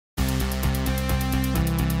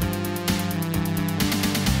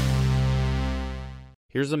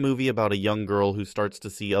Here's a movie about a young girl who starts to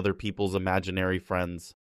see other people's imaginary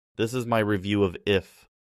friends. This is my review of If.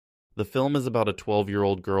 The film is about a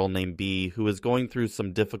 12-year-old girl named Bee who is going through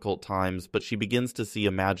some difficult times, but she begins to see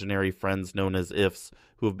imaginary friends known as Ifs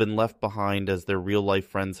who have been left behind as their real-life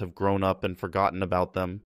friends have grown up and forgotten about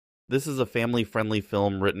them. This is a family-friendly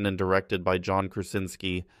film written and directed by John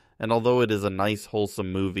Krasinski, and although it is a nice,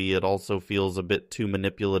 wholesome movie, it also feels a bit too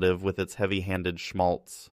manipulative with its heavy-handed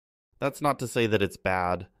schmaltz. That's not to say that it's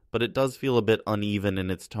bad, but it does feel a bit uneven in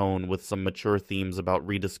its tone with some mature themes about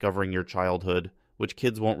rediscovering your childhood, which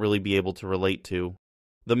kids won't really be able to relate to.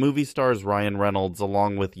 The movie stars Ryan Reynolds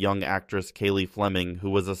along with young actress Kaylee Fleming, who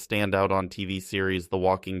was a standout on TV series The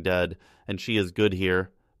Walking Dead, and she is good here,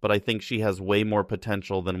 but I think she has way more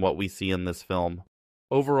potential than what we see in this film.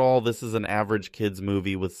 Overall, this is an average kids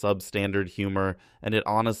movie with substandard humor, and it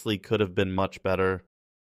honestly could have been much better.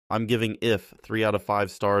 I'm giving If 3 out of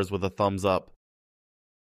 5 stars with a thumbs up.